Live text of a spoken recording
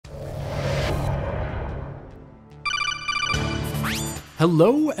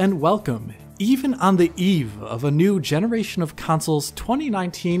Hello and welcome. Even on the eve of a new generation of consoles,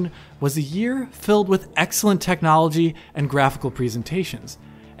 2019 was a year filled with excellent technology and graphical presentations.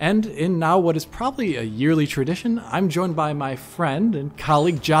 And in now what is probably a yearly tradition, I'm joined by my friend and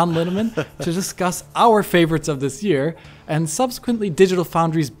colleague John Linneman to discuss our favorites of this year and subsequently Digital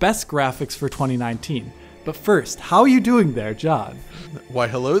Foundry's best graphics for 2019. But first, how are you doing there, John? Why,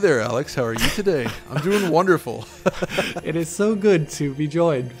 hello there, Alex. How are you today? I'm doing wonderful. It is so good to be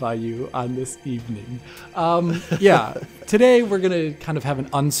joined by you on this evening. Today we're going to kind of have an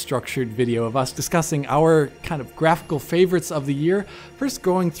unstructured video of us discussing our kind of graphical favorites of the year. First,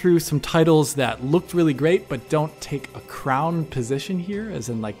 going through some titles that looked really great but don't take a crown position here, as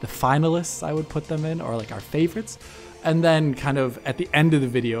in like the finalists I would put them in, or like our favorites. And then kind of at the end of the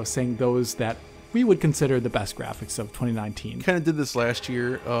video saying those that we would consider the best graphics of 2019. Kind of did this last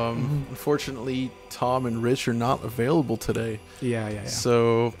year. Unfortunately, Tom and Rich are not available today. Yeah.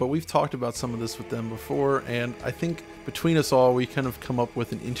 So, but we've talked about some of this with them before, and I think between us all, we kind of come up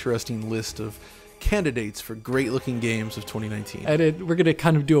with an interesting list of candidates for great-looking games of 2019. And we're going to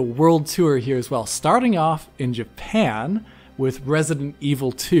kind of do a world tour here as well, starting off in Japan with Resident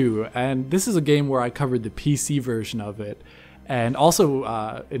Evil 2. And this is a game where I covered the PC version of it. And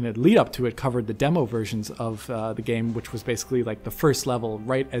also, in a lead up to it, covered the demo versions of the game, which was basically like the first level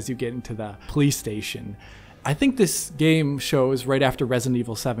right as you get into the police station. I think this game shows, right after Resident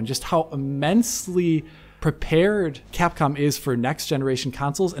Evil 7, just how immensely prepared Capcom is for next generation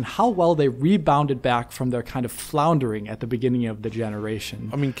consoles and how well they rebounded back from their kind of floundering at the beginning of the generation.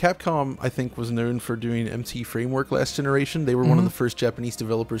 I mean, Capcom, I think, was known for doing MT framework last generation. They were one of the first Japanese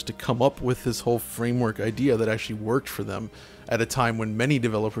developers to come up with this whole framework idea that actually worked for them at a time when many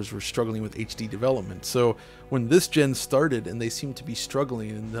developers were struggling with HD development. So when this gen started and they seemed to be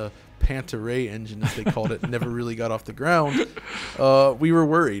struggling and the Panta-Ray engine, as they called it, never really got off the ground, we were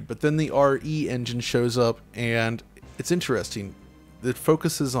worried. But then the RE engine shows up, and it's interesting. It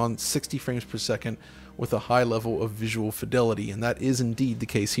focuses on 60 frames per second with a high level of visual fidelity, and that is indeed the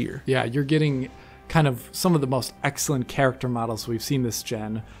case here. Yeah, you're getting kind of some of the most excellent character models we've seen this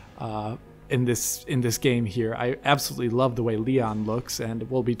gen in this game here. I absolutely love the way Leon looks, and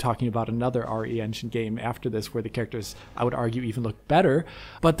we'll be talking about another RE engine game after this where the characters, I would argue, even look better.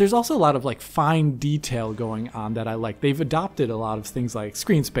 But there's also a lot of like fine detail going on that I like. They've adopted a lot of things like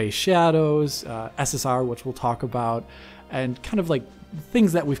screen space shadows, SSR, which we'll talk about, and kind of like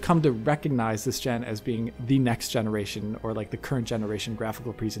things that we've come to recognize this gen as being the next generation or like the current generation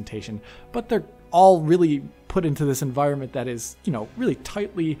graphical presentation. But they're all really put into this environment that is, you know, really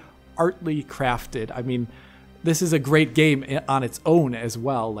tightly artly crafted. I mean, this is a great game on its own as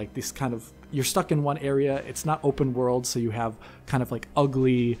well. Like this kind of, you're stuck in one area. It's not open world, so you have kind of like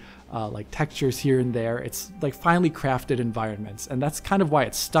ugly like textures here and there. It's like finely crafted environments, and that's kind of why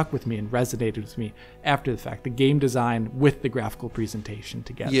it stuck with me and resonated with me after the fact. The game design with the graphical presentation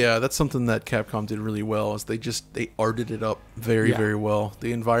together. Yeah, that's something that Capcom did really well. Is they arted it up very well.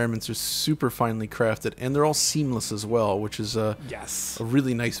 The environments are super finely crafted, and they're all seamless as well, which is a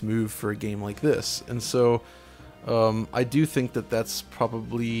really nice move for a game like this. And so I do think that that's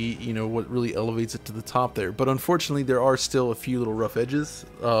probably, you know, what really elevates it to the top there. But unfortunately, there are still a few little rough edges.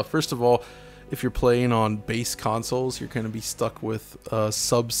 First of all, if you're playing on base consoles, you're going to be stuck with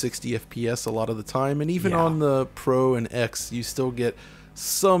sub 60 FPS a lot of the time. And even on the Pro and X, you still get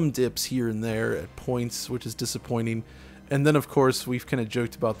some dips here and there at points, which is disappointing. And then, of course, we've kind of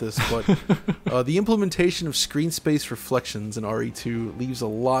joked about this, but the implementation of screen space reflections in RE2 leaves a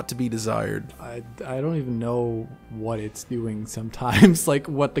lot to be desired. I don't even know what it's doing sometimes, like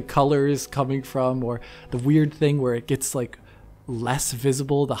what the color is coming from, or the weird thing where it gets like less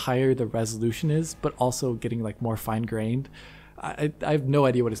visible the higher the resolution is, but also getting like more fine-grained. I have no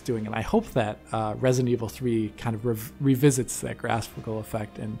idea what it's doing, and I hope that Resident Evil 3 kind of revisits that graphical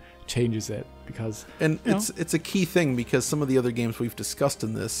effect and changes it, because it's a key thing, because some of the other games we've discussed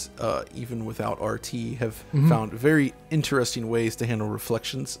in this, even without RT, have found very interesting ways to handle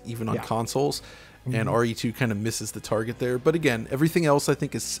reflections even on consoles, and RE2 kind of misses the target there. But again, everything else I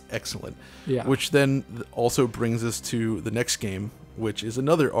think is excellent, which then also brings us to the next game, which is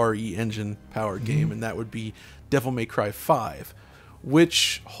another RE engine powered game, and that would be Devil May Cry 5,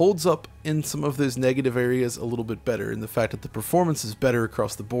 which holds up in some of those negative areas a little bit better, in the fact that the performance is better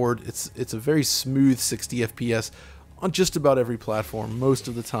across the board. It's a very smooth 60 FPS on just about every platform most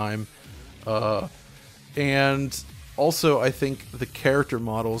of the time, and also I think the character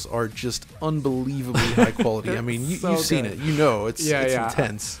models are just unbelievably high quality. I mean, you've seen it, you know, it's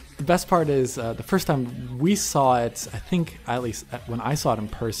intense. The best part is the first time we saw it, I think at least when I saw it in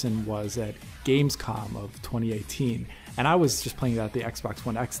person, was at Gamescom of 2018. And I was just playing that at the Xbox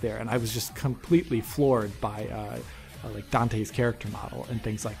One X there, and I was just completely floored by like Dante's character model and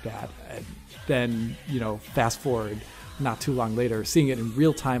things like that. And then, fast forward not too long later, seeing it in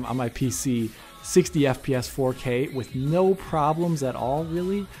real time on my PC, 60 FPS 4K with no problems at all,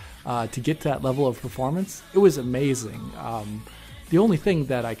 really, to get to that level of performance. It was amazing. The only thing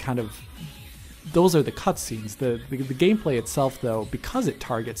that those are the cutscenes. The gameplay itself, though, because it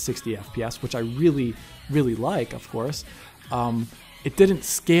targets 60 FPS, which I really, really like, of course, it didn't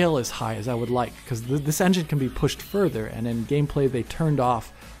scale as high as I would like, because this engine can be pushed further, and in gameplay they turned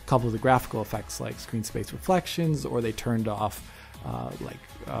off a couple of the graphical effects like screen space reflections, or they turned off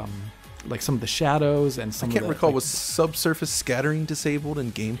like some of the shadows and some. I can't recall, was subsurface scattering disabled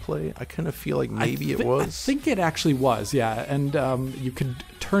in gameplay? I kind of feel like maybe it was. I think it actually was, yeah. And you could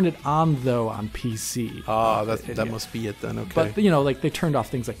turn it on though on PC. That must be it then. Okay. But like they turned off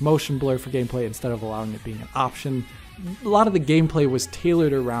things like motion blur for gameplay instead of allowing it being an option. A lot of the gameplay was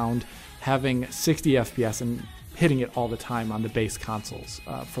tailored around having 60 FPS and hitting it all the time on the base consoles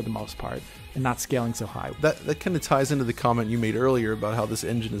for the most part, and not scaling so high. That kind of ties into the comment you made earlier about how this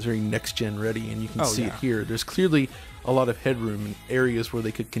engine is very next-gen ready, and you can see it here. There's clearly a lot of headroom in areas where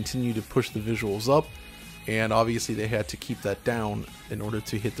they could continue to push the visuals up, and obviously they had to keep that down in order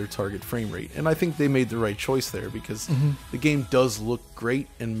to hit their target frame rate. And I think they made the right choice there, because the game does look great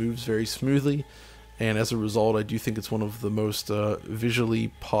and moves very smoothly, and as a result, I do think it's one of the most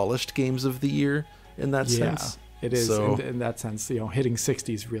visually polished games of the year in that sense. It is, so, in that sense, hitting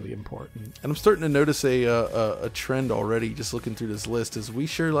 60 is really important. And I'm starting to notice a trend already, just looking through this list, is we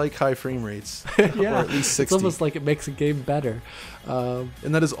sure like high frame rates. Yeah, or at least 60. It's almost like it makes a game better. And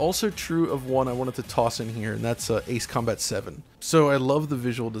that is also true of one I wanted to toss in here, and that's Ace Combat 7. So I love the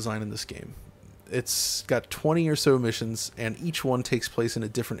visual design in this game. It's got 20 or so missions, and each one takes place in a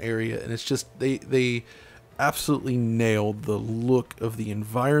different area, and it's just, they absolutely nailed the look of the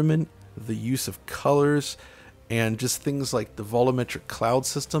environment, the use of colors, and just things like the volumetric cloud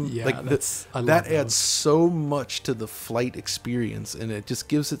system. Yeah, like that adds so much to the flight experience, and it just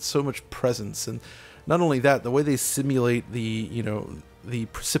gives it so much presence. And not only that, the way they simulate the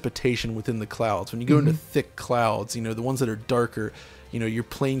precipitation within the clouds. When you go into thick clouds, the ones that are darker, your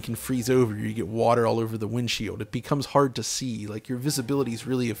plane can freeze over, you get water all over the windshield. It becomes hard to see. Like, your visibility is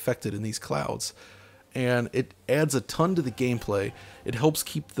really affected in these clouds. And it adds a ton to the gameplay. It helps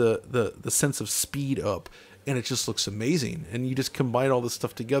keep the sense of speed up. And it just looks amazing. And you just combine all this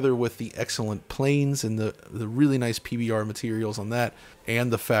stuff together with the excellent planes and the really nice PBR materials on that,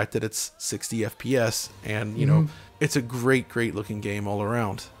 and the fact that it's 60 FPS, and it's a great looking game all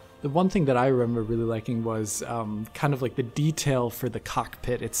around. The one thing that I remember really liking was kind of like the detail for the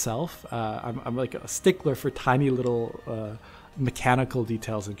cockpit itself. I'm like a stickler for tiny little mechanical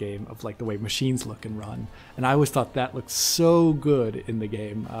details of game, of like the way machines look and run, and I always thought that looked so good in the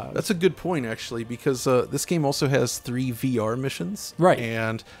game. That's a good point, actually, because this game also has 3 VR missions, right?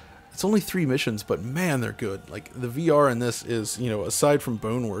 And it's only 3 missions, but man, they're good. Like, the VR in this is, aside from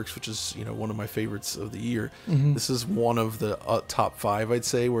Boneworks, which is one of my favorites of the year, this is one of the top 5, I'd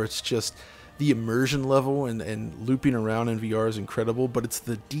say, where it's just the immersion level and looping around in VR is incredible, but it's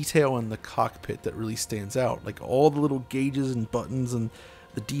the detail in the cockpit that really stands out. Like, all the little gauges and buttons and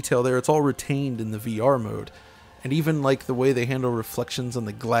the detail there, it's all retained in the VR mode. And even like the way they handle reflections on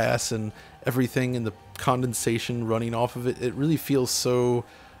the glass and everything, and the condensation running off of it, it really feels so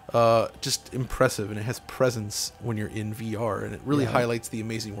just impressive, and it has presence when you're in VR, and it really highlights the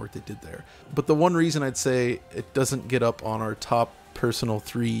amazing work they did there. But the one reason I'd say it doesn't get up on our top personal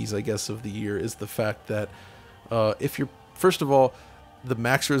 3s, I guess, of the year is the fact that if you're, first of all, the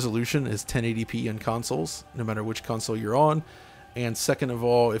max resolution is 1080p on consoles, no matter which console you're on. And second of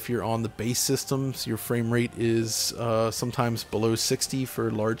all, if you're on the base systems, your frame rate is sometimes below 60 for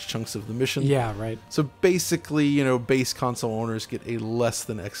large chunks of the mission. Yeah, right. So basically, base console owners get a less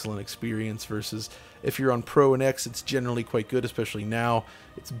than excellent experience, versus if you're on Pro and X, it's generally quite good, especially now.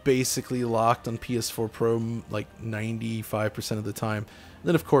 It's basically locked on PS4 Pro like 95% of the time. And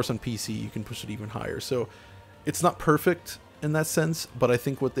then, of course, on PC, you can push it even higher. So it's not perfect in that sense, but I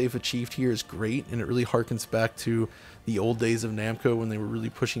think what they've achieved here is great, and it really harkens back to the old days of Namco, when they were really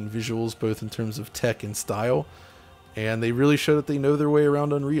pushing visuals both in terms of tech and style, and they really show that they know their way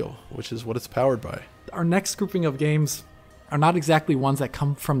around Unreal, which is what it's powered by. Our next grouping of games are not exactly ones that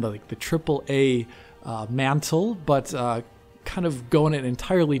come from the AAA mantle, but kind of go in an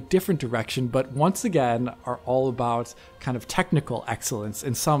entirely different direction, but once again are all about kind of technical excellence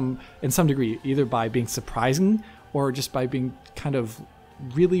in some degree, either by being surprising or just by being kind of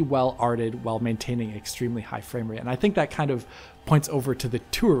really well arted while maintaining extremely high frame rate. And I think that kind of points over to the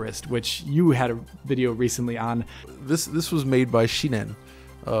Tourist, which you had a video recently on. This was made by Shinen,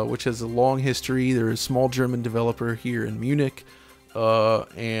 which has a long history. They're a small German developer here in Munich,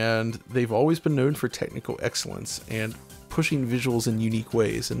 and they've always been known for technical excellence and pushing visuals in unique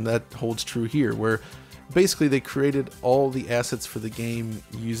ways, and that holds true here, where basically they created all the assets for the game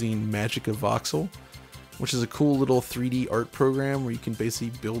using Magica Voxel, which is a cool little 3D art program where you can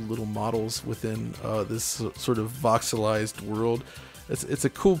basically build little models within this sort of voxelized world. It's a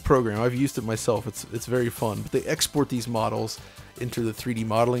cool program. I've used it myself. It's very fun. But they export these models into the 3D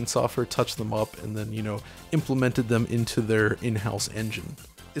modeling software, touch them up, and then, you know, implemented them into their in-house engine.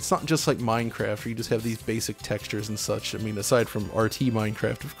 It's not just like Minecraft where you just have these basic textures and such. I mean, aside from RT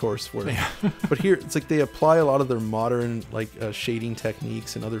Minecraft, of course. But here, it's like they apply a lot of their modern shading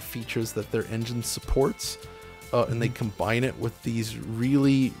techniques and other features that their engine supports, and they combine it with these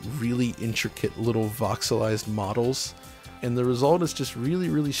really, really intricate little voxelized models. And the result is just really,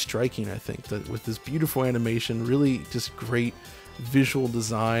 really striking, I think, that with this beautiful animation, really just great visual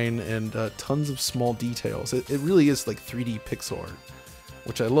design and tons of small details. It really is like 3D pixel art,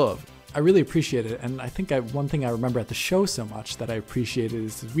 which I love. I really appreciate it, and I think one thing I remember at the show so much that I appreciated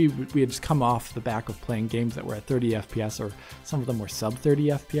is we had just come off the back of playing games that were at 30 FPS, or some of them were sub 30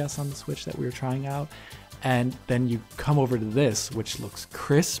 FPS on the Switch that we were trying out, and then you come over to this, which looks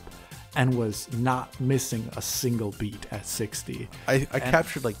crisp and was not missing a single beat at 60. I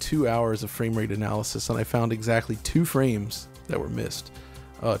captured like 2 hours of frame rate analysis, and I found exactly 2 frames that were missed.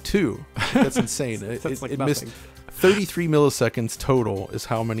 2. That's insane. It missed 33 milliseconds total is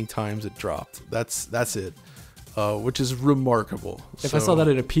how many times it dropped. That's it, which is remarkable. If I saw that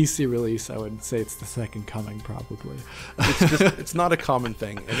in a PC release, I would say it's the second coming, probably. It's not a common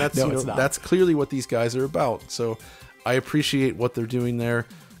thing, and that's that's clearly what these guys are about. So I appreciate what they're doing there.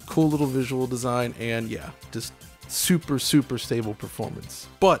 Cool little visual design, and yeah, just super, super stable performance.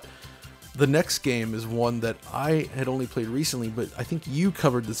 But the next game is one that I had only played recently, but I think you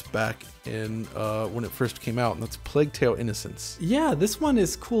covered this back in when it first came out, and that's Plague Tale Innocence. Yeah, this one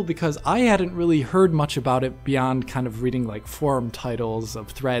is cool because I hadn't really heard much about it beyond kind of reading like forum titles of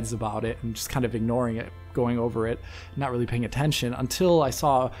threads about it and just kind of ignoring it, going over it, not really paying attention until I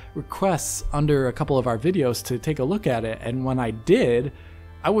saw requests under a couple of our videos to take a look at it. And when I did,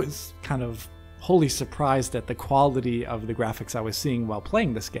 I was kind of wholly surprised at the quality of the graphics I was seeing while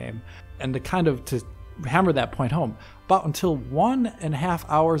playing this game. And to hammer that point home, about until 1.5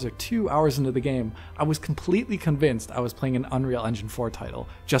 hours or 2 hours into the game, I was completely convinced I was playing an Unreal Engine 4 title,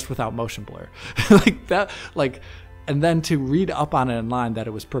 just without motion blur. And then to read up on it online that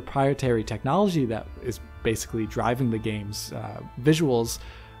it was proprietary technology that is basically driving the game's visuals,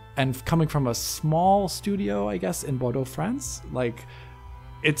 and coming from a small studio, I guess, in Bordeaux, France,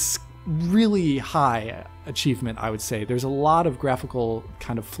 it's really high achievement, I would say. There's a lot of graphical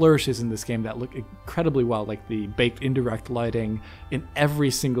kind of flourishes in this game that look incredibly well, like the baked indirect lighting in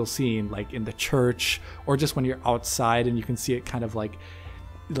every single scene, like in the church, or just when you're outside and you can see it kind of like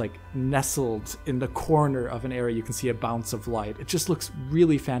nestled in the corner of an area, you can see a bounce of light. It just looks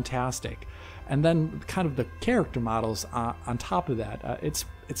really fantastic. And then kind of the character models on top of that,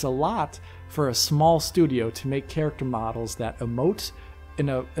 it's a lot for a small studio to make character models that emote in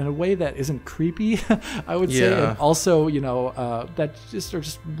a way that isn't creepy, I would say, and also, that just are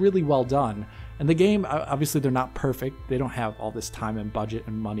just really well done. And the game, obviously, they're not perfect. They don't have all this time and budget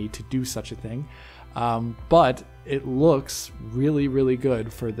and money to do such a thing, but it looks really, really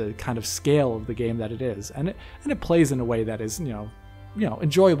good for the kind of scale of the game that it is, and it plays in a way that is,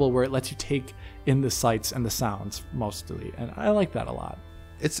 enjoyable, where it lets you take in the sights and the sounds mostly, and I like that a lot.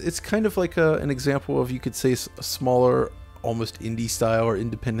 It's kind of like an example of, you could say, a smaller, almost indie style or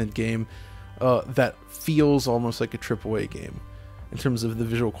independent game that feels almost like a AAA game in terms of the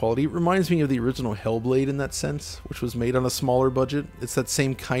visual quality. It reminds me of the original Hellblade in that sense, which was made on a smaller budget. It's that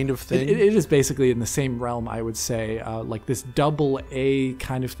same kind of thing. It is basically in the same realm, I would say, like this AA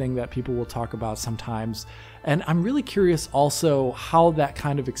kind of thing that people will talk about sometimes. And I'm really curious also how that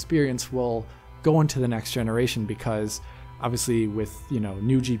kind of experience will go into the next generation, because obviously with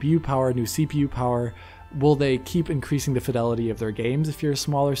new GPU power, new CPU power, will they keep increasing the fidelity of their games if you're a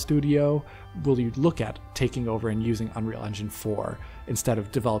smaller studio? Will you look at taking over and using Unreal Engine 4 instead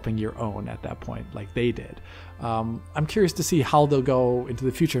of developing your own at that point like they did? I'm curious to see how they'll go into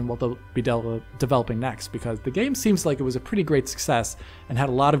the future and what they'll be developing next, because the game seems like it was a pretty great success and had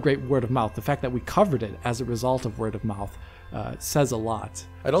a lot of great word of mouth. The fact that we covered it as a result of word of mouth says a lot.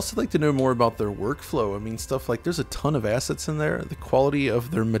 I'd also like to know more about their workflow. I mean, stuff like there's a ton of assets in there. The quality of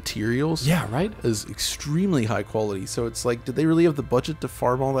their materials is extremely high quality. So it's like, did they really have the budget to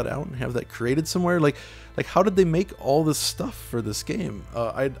farm all that out and have that created somewhere? Like how did they make all this stuff for this game?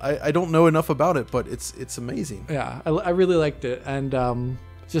 I don't know enough about it, but it's amazing. Yeah, I really liked it, and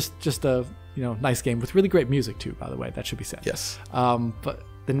just a nice game with really great music too. By the way, that should be said. Yes. But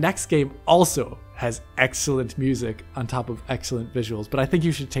the next game also has excellent music on top of excellent visuals, but I think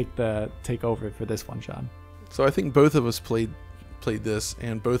you should take over for this one, John. So I think both of us played this,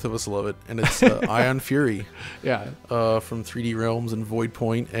 and both of us love it, and it's Ion Fury. Yeah. From 3D Realms and Void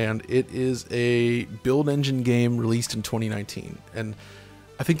Point, and it is a build engine game released in 2019, and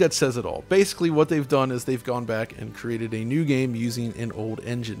I think that says it all. Basically, what they've done is they've gone back and created a new game using an old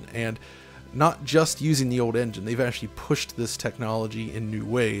engine, and not just using the old engine, they've actually pushed this technology in new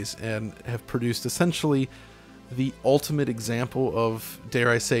ways and have produced essentially the ultimate example of, dare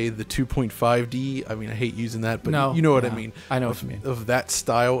I say, the 2.5D. I mean, I hate using that, but you know what I mean. I know what you mean. Of that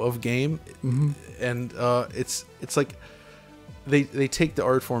style of game. Mm-hmm. And it's like they take the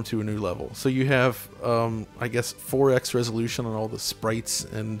art form to a new level. So you have, I guess, 4x resolution on all the sprites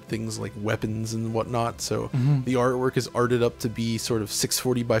and things like weapons and whatnot. So the artwork is arted up to be sort of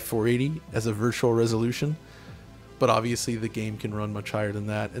 640 by 480 as a virtual resolution. But obviously the game can run much higher than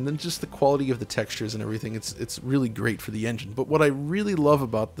that. And then just the quality of the textures and everything, it's really great for the engine. But what I really love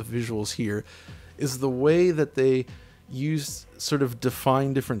about the visuals here is the way that they use sort of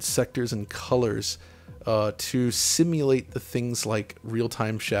define different sectors and colors to simulate the things like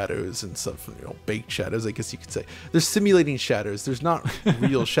real-time shadows and stuff, baked shadows, I guess you could say. They're simulating shadows. There's not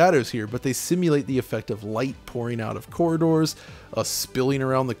real shadows here, but they simulate the effect of light pouring out of corridors, spilling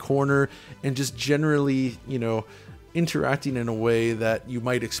around the corner, and just generally, interacting in a way that you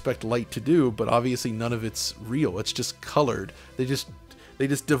might expect light to do, but obviously none of it's real. It's just colored. They just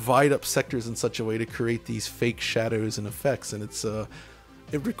divide up sectors in such a way to create these fake shadows and effects, and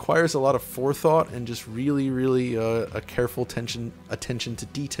it requires a lot of forethought and just really a careful attention to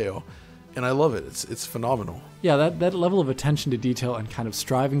detail, and I love it. It's phenomenal. Yeah, that level of attention to detail and kind of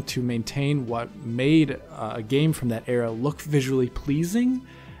striving to maintain what made a game from that era look visually pleasing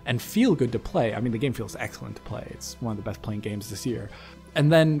and feel good to play. I mean, the game feels excellent to play. It's one of the best playing games this year.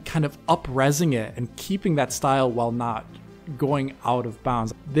 And then kind of up-resing it and keeping that style while not going out of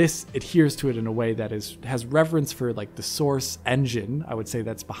bounds. This adheres to it in a way that has reverence for like the source engine, I would say,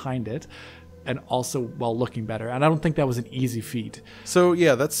 that's behind it, and also while looking better. And I don't think that was an easy feat. So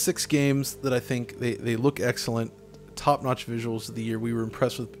yeah, that's 6 games that I think they look excellent, top-notch visuals of the year. We were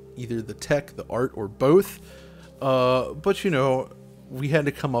impressed with either the tech, the art, or both. But we had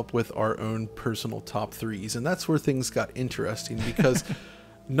to come up with our own personal top 3s, and that's where things got interesting, because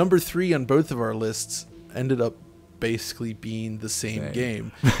number 3 on both of our lists ended up basically being the same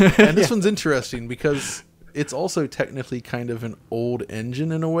game. And this one's interesting because it's also technically kind of an old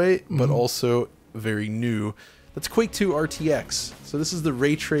engine in a way, but also very new. That's Quake 2 RTX. So this is the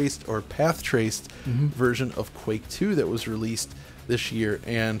ray traced or path traced version of Quake 2 that was released this year.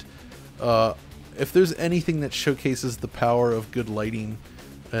 And if there's anything that showcases the power of good lighting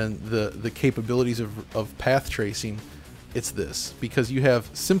and the capabilities of path tracing, it's this, because you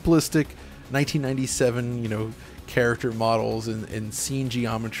have simplistic 1997 character models and scene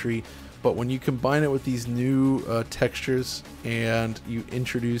geometry, but when you combine it with these new textures and you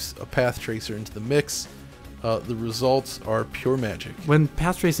introduce a path tracer into the mix, the results are pure magic. When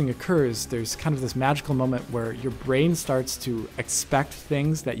path tracing occurs, there's kind of this magical moment where your brain starts to expect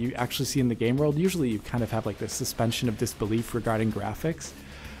things that you actually see in the game world. Usually you kind of have like this suspension of disbelief regarding graphics.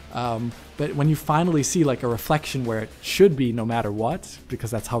 But when you finally see like a reflection where it should be no matter what,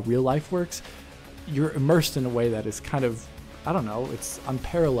 because that's how real life works, you're immersed in a way that is kind of, I don't know, it's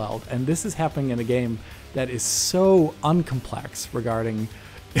unparalleled. And this is happening in a game that is so uncomplex regarding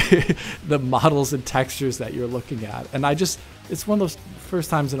the models and textures that you're looking at. And it's one of those first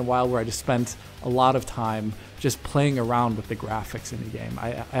times in a while where I just spent a lot of time just playing around with the graphics in a game.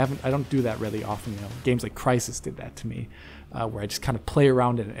 I don't do that really often. Games like Crysis did that to me, where I just kind of play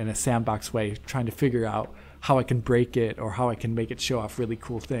around in a sandbox way, trying to figure out how I can break it or how I can make it show off really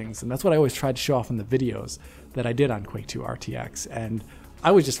cool things. And that's what I always tried to show off in the videos that I did on Quake 2 RTX. And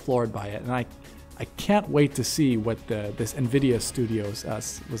I was just floored by it. And I can't wait to see what this NVIDIA Studios,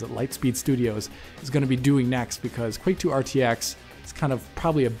 was it Lightspeed Studios, is going to be doing next, because Quake 2 RTX is kind of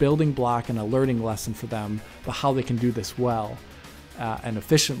probably a building block and a learning lesson for them about how they can do this well and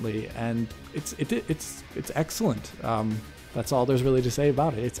efficiently. And it's excellent. That's all there's really to say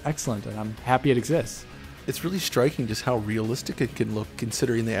about it. It's excellent, and I'm happy it exists. it's really striking just how realistic it can look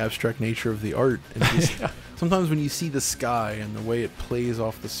considering the abstract nature of the art. And just, sometimes when you see the sky and the way it plays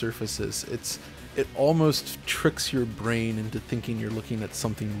off the surfaces, it almost tricks your brain into thinking you're looking at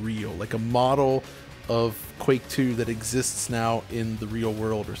something real, like a model of Quake 2 that exists now in the real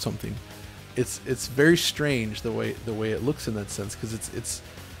world or something. It's very strange the way it looks in that sense, because it's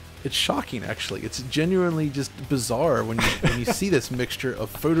shocking actually. It's genuinely just bizarre when you see this mixture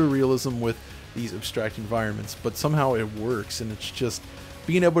of photorealism with these abstract environments, but somehow it works, and it's just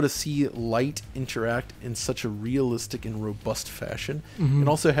being able to see light interact in such a realistic and robust fashion, and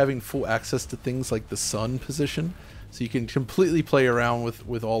also having full access to things like the sun position, so you can completely play around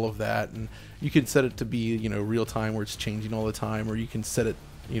with all of that, and you can set it to be, you know, real time where it's changing all the time, or you can set it,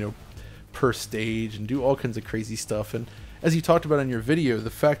 you know, per stage and do all kinds of crazy stuff. And as you talked about in your video, the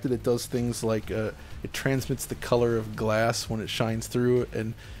fact that it does things like it transmits the color of glass when it shines through,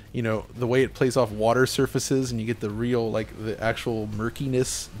 and you know, the way it plays off water surfaces, and you get the real, like, the actual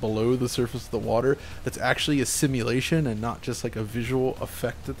murkiness below the surface of the water, that's actually a simulation and not just like a visual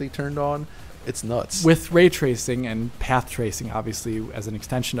effect that they turned on. It's nuts. With ray tracing and path tracing, obviously, as an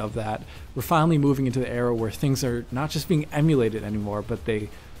extension of that, we're finally moving into the era where things are not just being emulated anymore, but they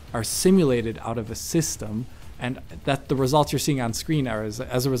are simulated out of a system, and that the results you're seeing on screen are as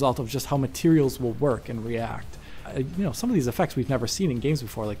a result of just how materials will work and react. You know, some of these effects we've never seen in games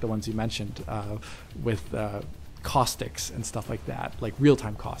before, like the ones you mentioned with caustics and stuff like that, like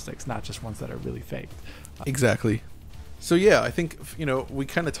real-time caustics, not just ones that are really faked. Exactly. So yeah, I think, you know, we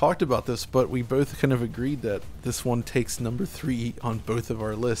kind of talked about this, but we both kind of agreed that this one takes number 3 on both of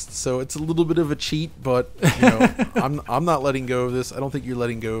our lists. So it's a little bit of a cheat, but you know, I'm not letting go of this. I don't think you're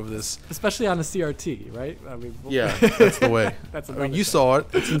letting go of this, especially on a CRT, right? I mean, yeah, that's the way. That's I mean, you saw it.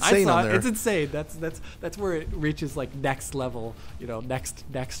 It's insane on there. It's insane. That's where it reaches like next level, you know, next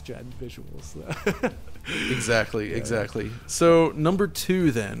gen visuals. Exactly. So number 2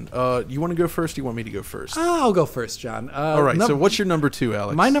 then. You want to go first? Or you want me to go first? I'll go first, John. All right. So what's your number 2,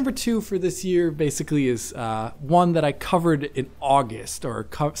 Alex? My number 2 for this year basically is one that I covered in August, or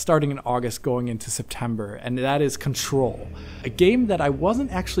starting in August going into September, and that is Control, a game that I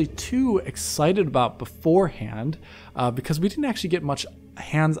wasn't actually too excited about beforehand because we didn't actually get much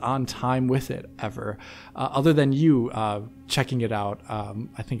hands-on time with it ever, other than you checking it out.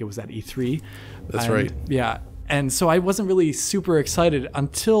 I think it was at E3. That's right. Yeah, and so I wasn't really super excited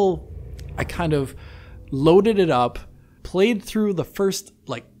until I kind of loaded it up, played through the first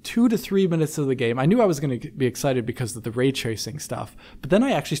like 2 to 3 minutes of the game. I knew I was going to be excited because of the ray tracing stuff, but then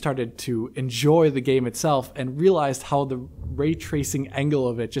I actually started to enjoy the game itself and realized how the ray tracing angle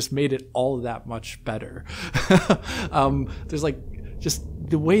of it just made it all that much better. There's like just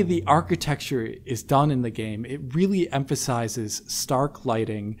the way the architecture is done in the game, it really emphasizes stark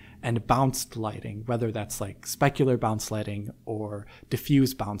lighting and bounced lighting, whether that's like specular bounced lighting or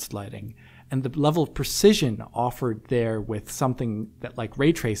diffuse bounced lighting. And the level of precision offered there with something that like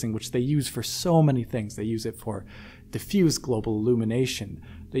ray tracing, which they use for so many things. They use it for diffuse global illumination.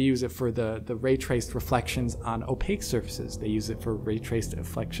 They use it for the ray traced reflections on opaque surfaces. They use it for ray traced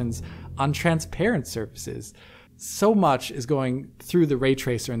reflections on transparent surfaces. So much is going through the ray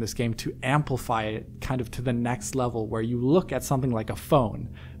tracer in this game to amplify it kind of to the next level, where you look at something like a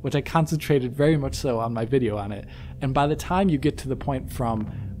phone, which I concentrated very much so on my video on it. And by the time you get to the point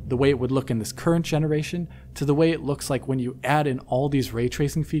from the way it would look in this current generation to the way it looks like when you add in all these ray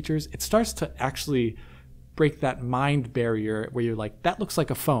tracing features, it starts to actually break that mind barrier where you're like, that looks like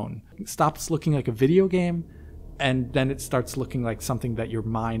a phone. It stops looking like a video game, and then it starts looking like something that your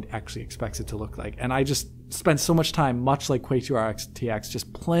mind actually expects it to look like. And I just spent so much time, much like Quake 2 RXTX,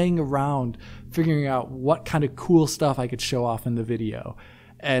 just playing around, figuring out what kind of cool stuff I could show off in the video.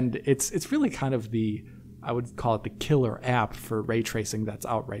 And it's really kind of the, I would call it the killer app for ray tracing that's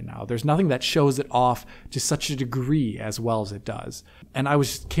out right now. There's nothing that shows it off to such a degree as well as it does. And I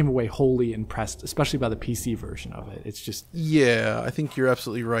came away wholly impressed, especially by the PC version of it. It's just... Yeah, I think you're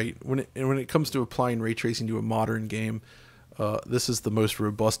absolutely right. When it comes to applying ray tracing to a modern game, this is the most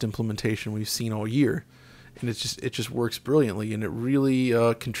robust implementation we've seen all year. And it just works brilliantly, and it really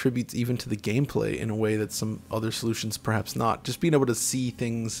contributes even to the gameplay in a way that some other solutions perhaps not. Just being able to see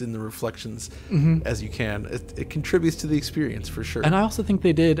things in the reflections as you can, it contributes to the experience for sure. And I also think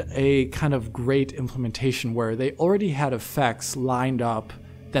they did a kind of great implementation where they already had effects lined up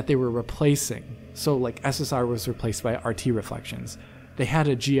that they were replacing. So like SSR was replaced by RT reflections. They had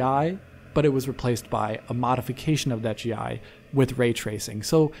a GI, but it was replaced by a modification of that GI with ray tracing.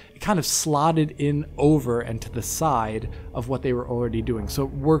 So it kind of slotted in over and to the side of what they were already doing. So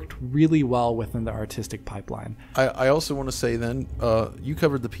it worked really well within the artistic pipeline. I also want to say then, you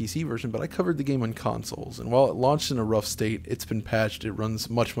covered the PC version, but I covered the game on consoles. And while it launched in a rough state, it's been patched. It runs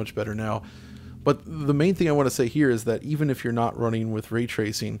much, much better now. But the main thing I want to say here is that even if you're not running with ray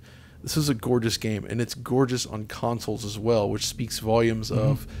tracing, this is a gorgeous game, and it's gorgeous on consoles as well, which speaks volumes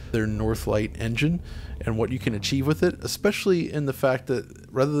of their Northlight engine and what you can achieve with it, especially in the fact that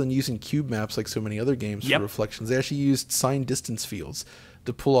rather than using cube maps like so many other games for reflections, they actually used signed distance fields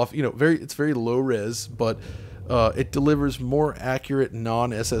to pull off, it's very low res, but it delivers more accurate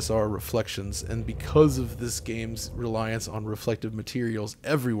non-SSR reflections, and because of this game's reliance on reflective materials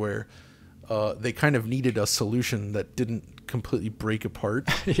everywhere, they kind of needed a solution that didn't completely break apart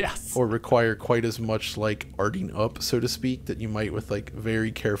or require quite as much like arting up, so to speak, that you might with like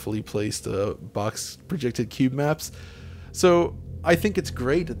very carefully placed box projected cube maps. So I think it's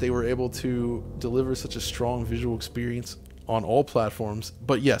great that they were able to deliver such a strong visual experience on all platforms,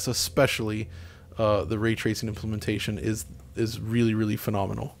 but yes, especially the ray tracing implementation is really, really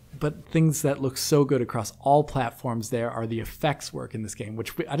phenomenal. But things that look so good across all platforms there are the effects work in this game,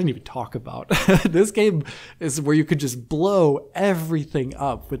 which I didn't even talk about. This game is where you could just blow everything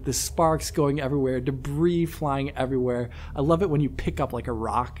up with the sparks going everywhere, debris flying everywhere. I love it when you pick up like a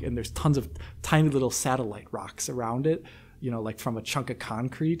rock and there's tons of tiny little satellite rocks around it, like from a chunk of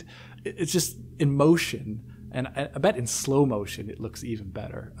concrete. It's just in motion. And I bet in slow motion it looks even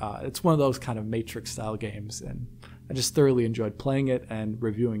better. It's one of those kind of Matrix style games, and I just thoroughly enjoyed playing it and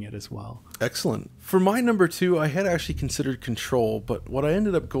reviewing it as well. Excellent. For my number 2, I had actually considered Control, but what I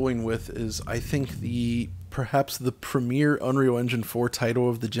ended up going with is I think perhaps the premier Unreal Engine 4 title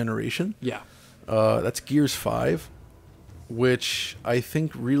of the generation. Yeah. That's Gears 5, which I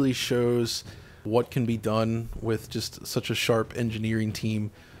think really shows what can be done with just such a sharp engineering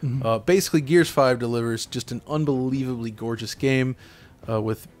team. Basically, Gears 5 delivers just an unbelievably gorgeous game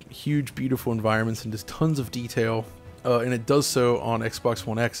with huge, beautiful environments and just tons of detail. And it does so on Xbox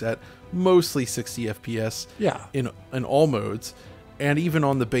One X at mostly 60 FPS in all modes. And even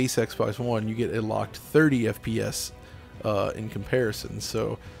on the base Xbox One, you get a locked 30 FPS in comparison.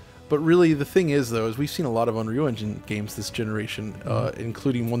 So, but really, the thing is, though, is we've seen a lot of Unreal Engine games this generation,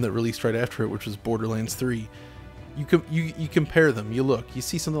 including one that released right after it, which was Borderlands 3. You compare them, you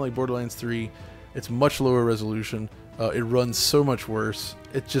see something like Borderlands 3, it's much lower resolution, it runs so much worse,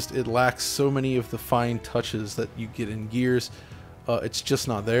 it lacks so many of the fine touches that you get in Gears. It's just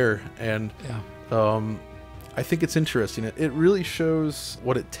not there, and I think it's interesting. It really shows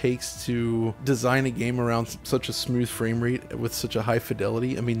what it takes to design a game around such a smooth frame rate with such a high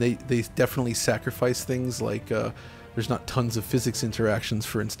fidelity. I mean, they definitely sacrifice things like there's not tons of physics interactions,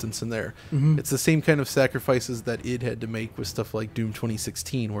 for instance, in there. It's the same kind of sacrifices that id had to make with stuff like Doom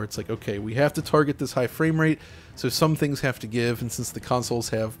 2016, where it's like, okay, we have to target this high frame rate, so some things have to give, and since the consoles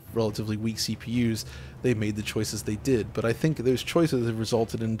have relatively weak CPUs, they made the choices they did. But I think those choices have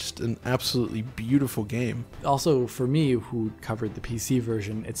resulted in just an absolutely beautiful game. Also, for me, who covered the PC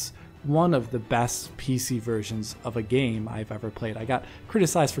version, it's one of the best PC versions of a game I've ever played. I got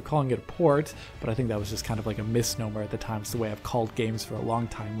criticized for calling it a port, but I think that was just kind of like a misnomer at the time. It's the way I've called games for a long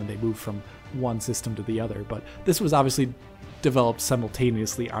time when they move from one system to the other. But this was obviously developed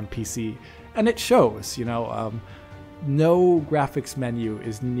simultaneously on PC, and it shows, no graphics menu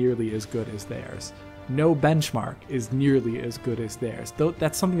is nearly as good as theirs. No benchmark is nearly as good as theirs. Though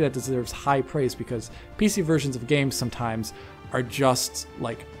that's something that deserves high praise, because PC versions of games sometimes are just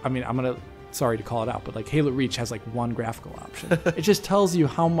like, sorry to call it out, but like Halo Reach has like one graphical option. It just tells you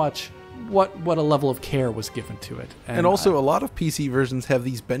how much, what a level of care was given to it. And also a lot of PC versions have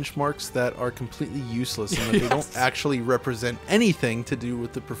these benchmarks that are completely useless and that they don't actually represent anything to do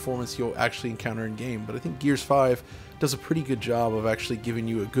with the performance you'll actually encounter in game. But I think Gears 5 does a pretty good job of actually giving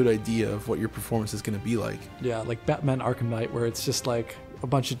you a good idea of what your performance is going to be like. Yeah, like Batman Arkham Knight, where it's just like a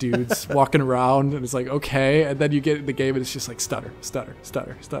bunch of dudes walking around and it's like, okay, and then you get in the game and it's just like stutter, stutter,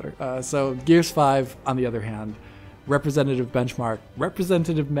 stutter, stutter. So Gears 5, on the other hand, representative benchmark,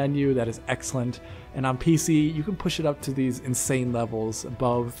 representative menu that is excellent, and on PC you can push it up to these insane levels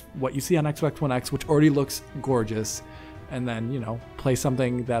above what you see on Xbox One X, which already looks gorgeous, and then play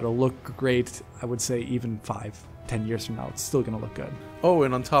something that'll look great. I would say even 5-10 years from now, it's still going to look good. Oh,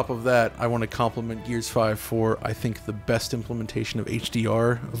 and on top of that, I want to compliment Gears 5 for, I think, the best implementation of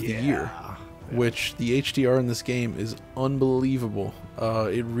HDR of the year. Which the HDR in this game is unbelievable.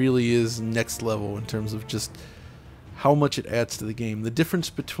 It really is next level in terms of just how much it adds to the game. The difference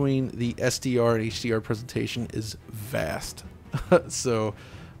between the SDR and HDR presentation is vast. So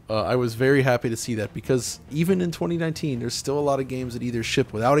I was very happy to see that, because even in 2019, there's still a lot of games that either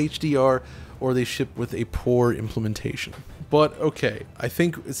ship without HDR or they ship with a poor implementation. But okay, I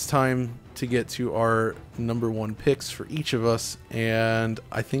think it's time to get to our number 1 picks for each of us, and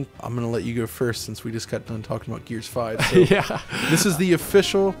I think I'm going to let you go first since we just got done talking about Gears 5. So yeah. This is the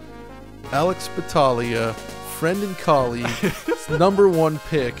official Alex Battaglia, friend and colleague, number 1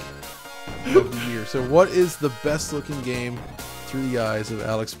 pick of the year. So what is the best looking game through the eyes of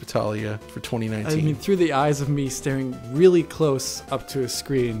Alex Battaglia for 2019? I mean, through the eyes of me staring really close up to a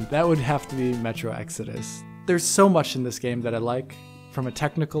screen, that would have to be Metro Exodus. There's so much in this game that I like from a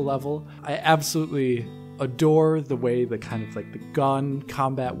technical level. I absolutely adore the way the kind of like the gun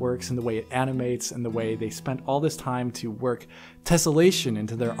combat works and the way it animates and the way they spent all this time to work tessellation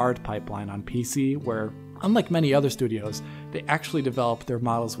into their art pipeline on PC, where unlike many other studios, they actually develop their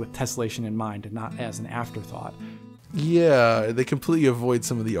models with tessellation in mind and not as an afterthought. Yeah, they completely avoid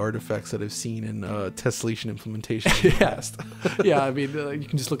some of the artifacts that I've seen in tessellation implementation in the past. Yeah, I mean, you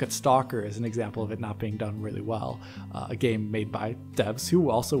can just look at Stalker as an example of it not being done really well. A game made by devs who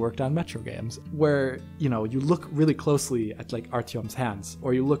also worked on Metro games, where, you know, you look really closely at like Artyom's hands,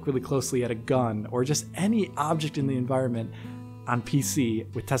 or you look really closely at a gun, or just any object in the environment on PC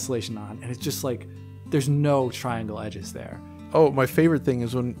with tessellation on, and it's just like, there's no triangle edges there. Oh, my favorite thing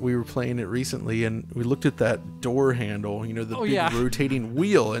is when we were playing it recently and we looked at that door handle, you know, the big rotating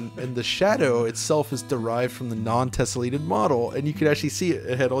wheel, and the shadow itself is derived from the non-tessellated model, and you could actually see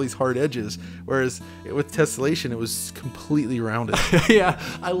it had all these hard edges, whereas with tessellation it was completely rounded. Yeah,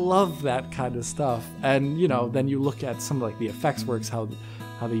 I love that kind of stuff. And, you know, then you look at some like the effects works, how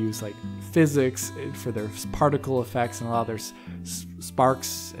they use like physics for their particle effects and a lot of their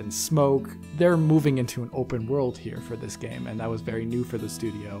sparks and smoke. They're moving into an open world here for this game, and that was very new for the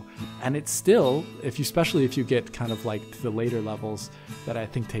studio. And it's still, especially if you get kind of like to the later levels that I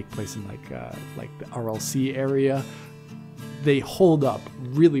think take place in like the RLC area, they hold up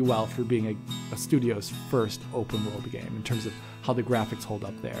really well for being a studio's first open world game in terms of how the graphics hold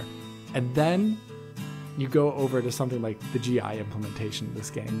up there. And then you go over to something like the GI implementation of this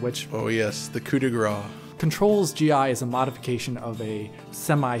game, which... Oh yes, the coup de grace. Control's GI is a modification of a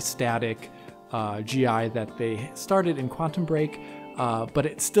semi-static GI that they started in Quantum Break, but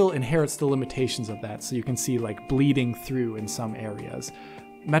it still inherits the limitations of that, so you can see like bleeding through in some areas.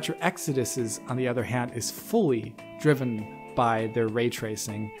 Metro Exodus, on the other hand, is fully driven by their ray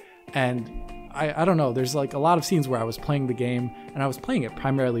tracing, and I don't know, there's like a lot of scenes where I was playing the game and I was playing it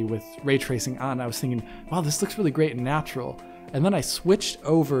primarily with ray tracing on. I was thinking, wow, this looks really great and natural. And then I switched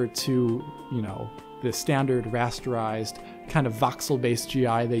over to, you know, the standard rasterized kind of voxel-based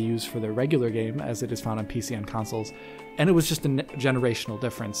GI they use for their regular game as it is found on PC and consoles. And it was just a generational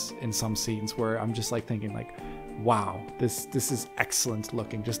difference in some scenes where I'm just like thinking like, wow, this is excellent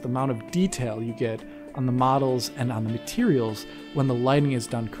looking. Just the amount of detail you get on the models and on the materials when the lighting is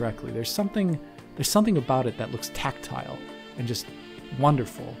done correctly. There's something about it that looks tactile and just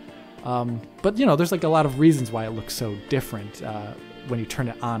wonderful. But you know, there's like a lot of reasons why it looks so different when you turn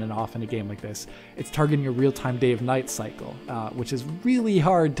it on and off in a game like this. It's targeting a real-time day of night cycle, which is really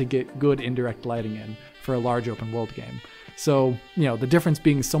hard to get good indirect lighting in for a large open world game. So, you know, the difference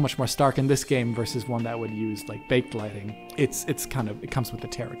being so much more stark in this game versus one that would use like baked lighting, it comes with the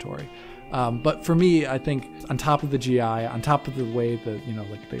territory. But for me, I think on top of the GI, on top of the way the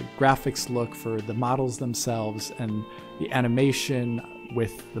graphics look for the models themselves and the animation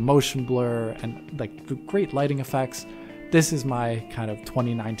with the motion blur and like the great lighting effects, this is my kind of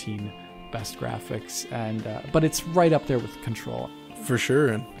 2019 best graphics. And but it's right up there with Control. For sure,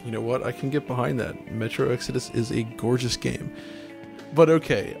 and you know what? I can get behind that. Metro Exodus is a gorgeous game. But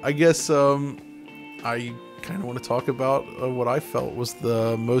okay, I guess I kind of want to talk about what I felt was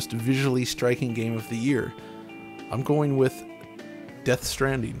the most visually striking game of the year. I'm going with Death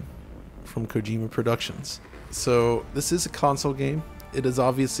Stranding from Kojima Productions. So this is a console game. It is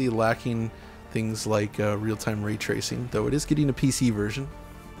obviously lacking things like real-time ray tracing, though it is getting a PC version,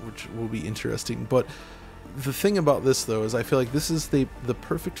 which will be interesting. But the thing about this, though, is I feel like this is the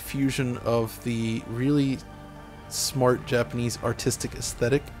perfect fusion of the really smart Japanese artistic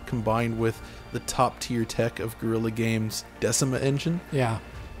aesthetic combined with the top-tier tech of Guerrilla Games' Decima engine. Yeah.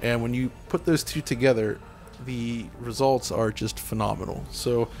 And when you put those two together, the results are just phenomenal.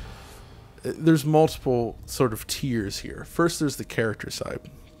 So there's multiple sort of tiers here. First, there's the character side.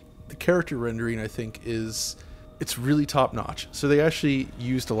 The character rendering, I think, it's really top notch. So they actually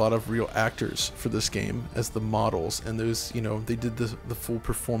used a lot of real actors for this game as the models, and those, you know, they did the full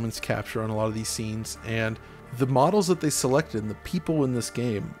performance capture on a lot of these scenes, and the models that they selected and the people in this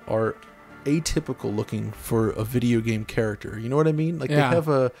game are atypical looking for a video game character. You know what I mean? Like, they have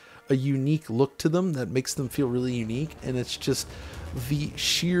a unique look to them that makes them feel really unique, and it's just the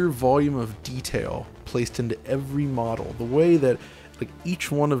sheer volume of detail placed into every model. The way that, like,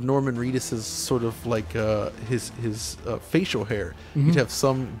 each one of Norman Reedus's sort of like his facial hair, you'd have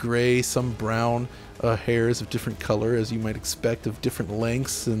some gray, some brown hairs of different color, as you might expect, of different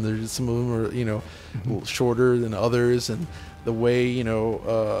lengths, and there's some of them are, you know, a little shorter than others, and the way, you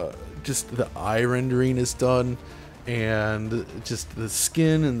know, just the eye rendering is done, and just the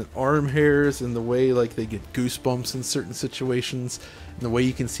skin and the arm hairs, and the way, like, they get goosebumps in certain situations, and the way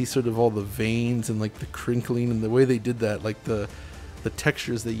you can see sort of all the veins and, like, the crinkling, and the way they did that, like the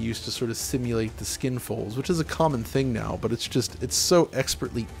textures they used to sort of simulate the skin folds, which is a common thing now, but it's so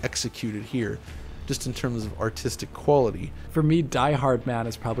expertly executed here, just in terms of artistic quality. For me, Die Hard Man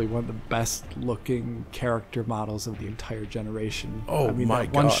is probably one of the best looking character models of the entire generation. Oh, I mean, my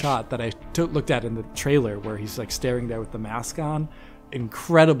that one gosh. shot that I looked at in the trailer where he's like staring there with the mask on,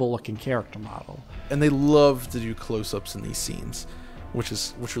 incredible looking character model. And they love to do close-ups in these scenes, which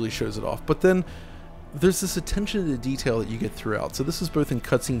really shows it off. But then there's this attention to detail that you get throughout. So this is both in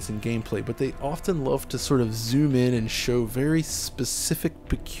cutscenes and gameplay, but they often love to sort of zoom in and show very specific,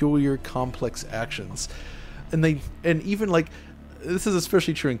 peculiar, complex actions. And even, like, this is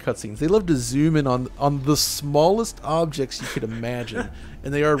especially true in cutscenes, they love to zoom in on the smallest objects you could imagine.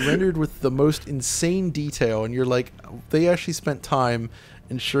 And they are rendered with the most insane detail, and you're like, they actually spent time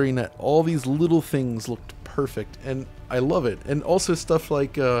ensuring that all these little things looked perfect, and I love it. And also stuff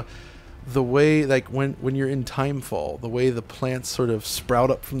like the way, like, when you're in Timefall, the way the plants sort of sprout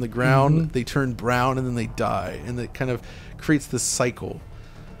up from the ground, they turn brown and then they die, and it kind of creates this cycle.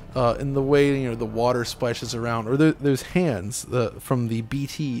 And the way, you know, the water splashes around, or those hands from the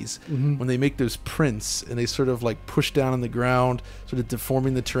BTs, when they make those prints and they sort of like push down on the ground, sort of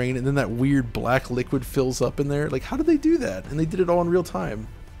deforming the terrain, and then that weird black liquid fills up in there. Like, how did they do that? And they did it all in real time.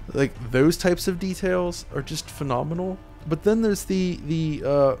 Like, those types of details are just phenomenal. But then there's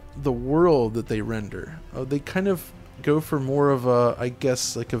the world that they render. They kind of go for more of a, I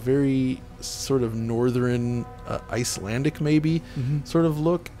guess, like a very sort of northern, Icelandic maybe, sort of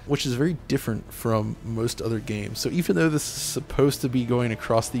look, which is very different from most other games. So even though this is supposed to be going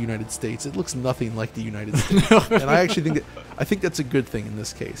across the United States, it looks nothing like the United States. And I actually think that's a good thing in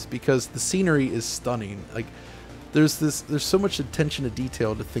this case, because the scenery is stunning. Like, there's so much attention to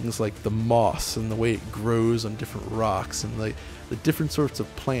detail to things like the moss and the way it grows on different rocks, and the different sorts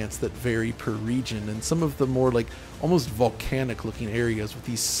of plants that vary per region, and some of the more like almost volcanic looking areas with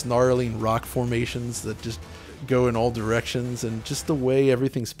these snarling rock formations that just go in all directions, and just the way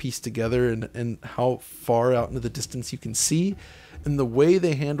everything's pieced together, and how far out into the distance you can see, and the way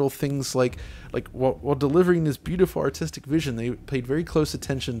they handle things like while delivering this beautiful artistic vision, they paid very close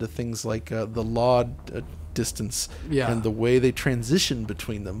attention to things like the LOD distance, and the way they transition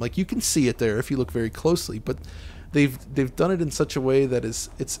between them. Like, you can see it there if you look very closely, but they've done it in such a way that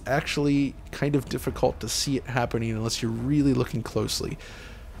it's actually kind of difficult to see it happening unless you're really looking closely.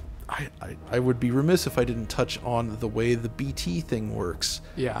 I would be remiss if I didn't touch on the way the BT thing works.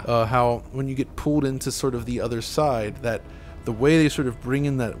 How when you get pulled into sort of the other side, that the way they sort of bring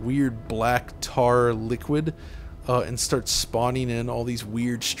in that weird black tar liquid and start spawning in all these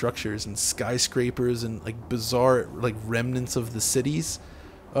weird structures and skyscrapers and like bizarre like remnants of the cities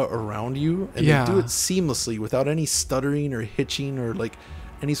around you, and they do it seamlessly without any stuttering or hitching or like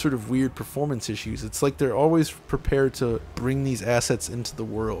any sort of weird performance issues. It's like they're always prepared to bring these assets into the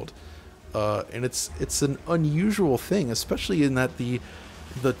world, and it's an unusual thing, especially in that the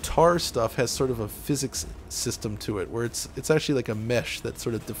tar stuff has sort of a physics system to it, where it's actually like a mesh that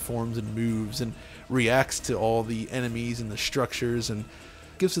sort of deforms and moves and reacts to all the enemies and the structures, and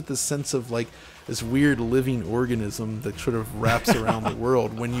gives it this sense of like this weird living organism that sort of wraps around the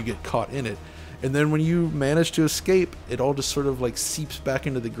world when you get caught in it. And then when you manage to escape, it all just sort of like seeps back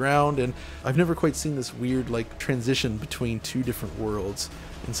into the ground. And I've never quite seen this weird like transition between two different worlds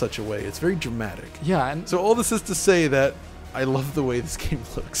in such a way. It's very dramatic. Yeah. And so all this is to say that I love the way this game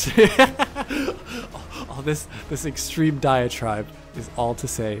looks. All this extreme diatribe is all to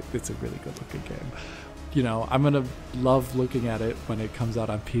say it's a really good looking game. You know, I'm going to love looking at it when it comes out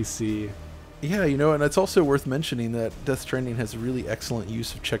on PC. Yeah, you know, and it's also worth mentioning that Death Stranding has really excellent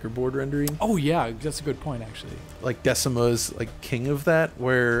use of checkerboard rendering. Oh yeah, that's a good point actually. Like Decima's like king of that,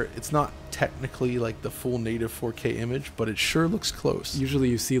 where it's not technically like the full native 4K image, but it sure looks close. Usually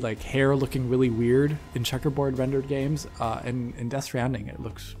you see like hair looking really weird in checkerboard rendered games, and in Death Stranding it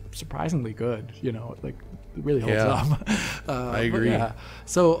looks surprisingly good. You know, like really holds up. I agree. Yeah.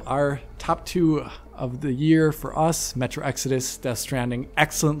 So our top 2 of the year for us, Metro Exodus, Death Stranding,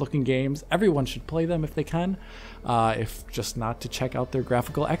 excellent looking games. Everyone should play them if they can, if just not to check out their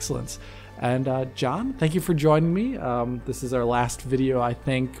graphical excellence. And John, thank you for joining me. This is our last video, I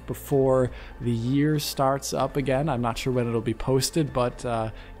think, before the year starts up again. I'm not sure when it'll be posted, but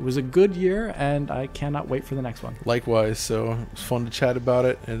it was a good year, and I cannot wait for the next one. Likewise, so it was fun to chat about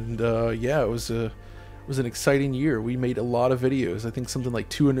it, and yeah, it was an exciting year. We made a lot of videos. I think something like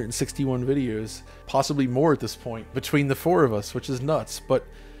 261 videos, possibly more at this point, between the 4 of us, which is nuts. But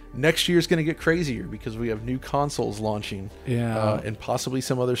next year's going to get crazier because we have new consoles launching, and possibly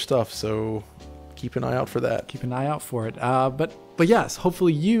some other stuff. So keep an eye out for that. Keep an eye out for it. But yes,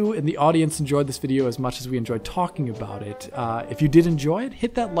 hopefully you in the audience enjoyed this video as much as we enjoyed talking about it. If you did enjoy it,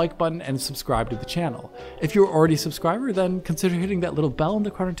 hit that like button and subscribe to the channel. If you're already a subscriber, then consider hitting that little bell in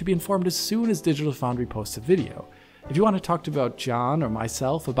the corner to be informed as soon as Digital Foundry posts a video. If you want to talk about John or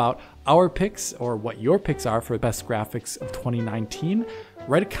myself about our picks or what your picks are for best graphics of 2019,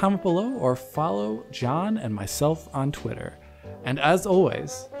 write a comment below or follow John and myself on Twitter. And as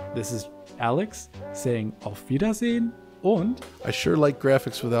always, this is Alex saying Auf Wiedersehen und... I sure like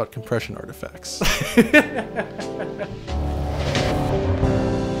graphics without compression artifacts.